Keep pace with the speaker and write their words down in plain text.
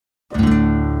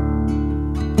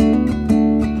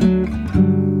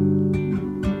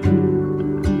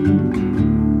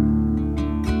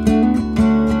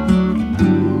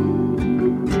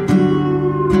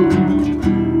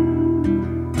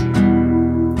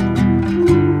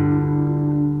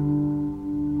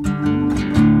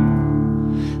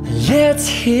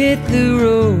hit the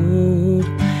road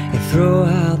and throw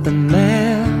out the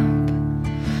map.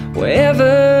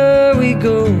 Wherever we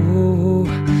go,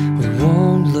 we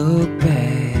won't look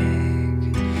back,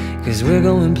 'cause we're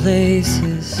going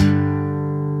places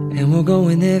and we're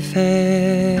going there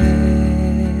fast.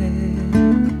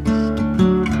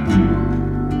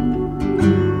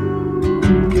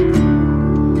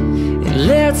 And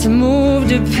let's move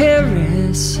to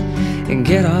Paris and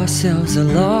get ourselves a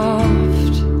loft.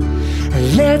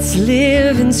 Let's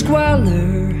live in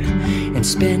squalor and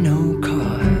spend no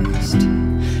cost.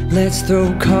 Let's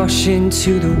throw caution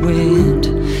to the wind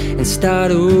and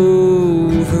start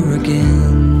over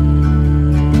again.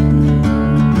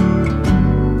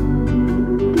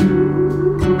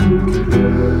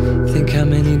 Think how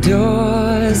many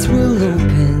doors will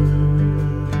open,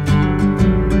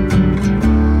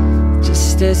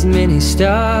 just as many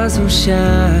stars will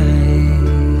shine.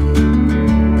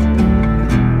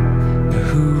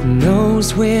 Who knows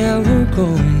where we're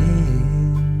going,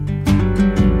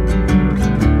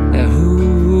 and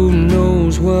who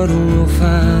knows what we'll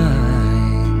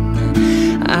find.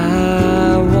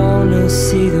 I wanna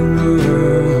see the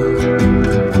world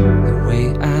the way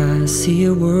I see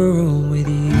a world with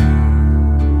you.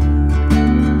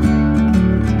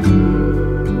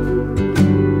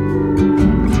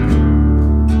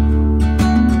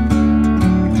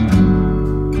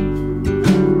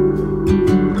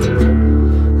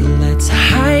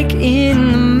 In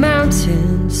the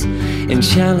mountains and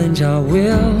challenge our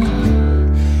will.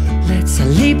 Let's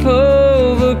leap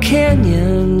over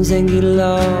canyons and get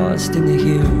lost in the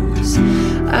hills.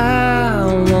 I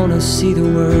wanna see the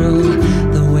world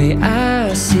the way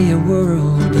I see a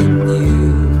world in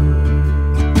you.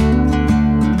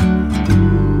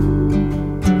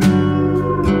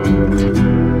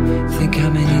 Think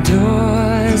how many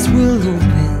doors will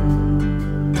open,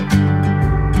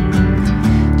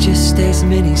 just as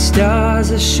many stars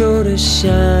are sure to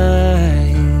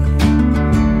shine.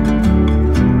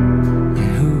 And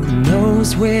who knows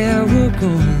where we're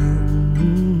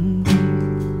going,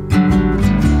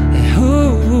 and who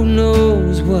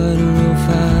knows what we'll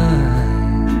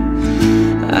find.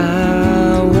 I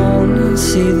wanna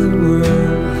see the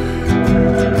world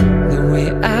the way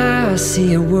I see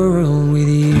a world with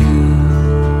you.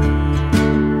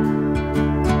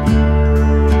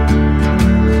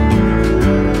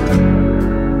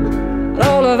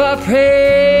 Our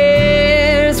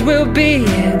prayers will be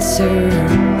answered.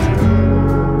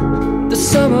 The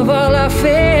sum of all our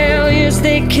failures,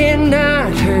 they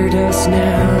cannot hurt us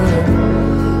now.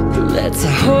 Let's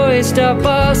hoist up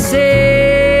our sails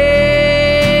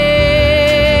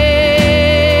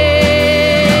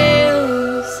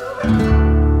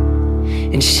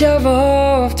and shove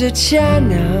off to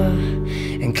China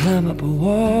and climb up a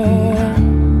wall.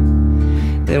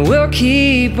 Then we'll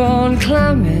keep on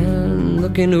climbing,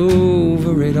 looking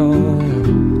over it all,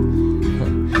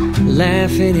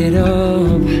 laughing it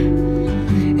up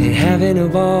and having a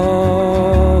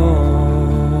ball.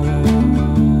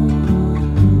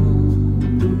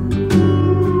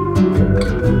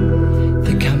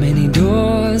 Think how many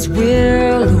doors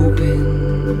will open,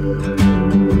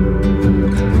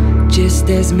 just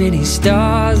as many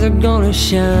stars are gonna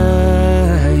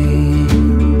shine.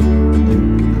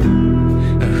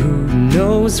 Who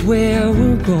knows where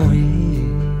we're going,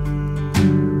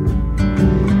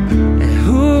 and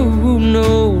who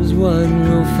knows what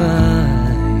we'll find.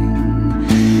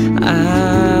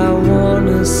 I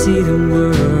wanna see the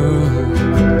world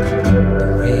the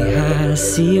way I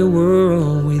see a world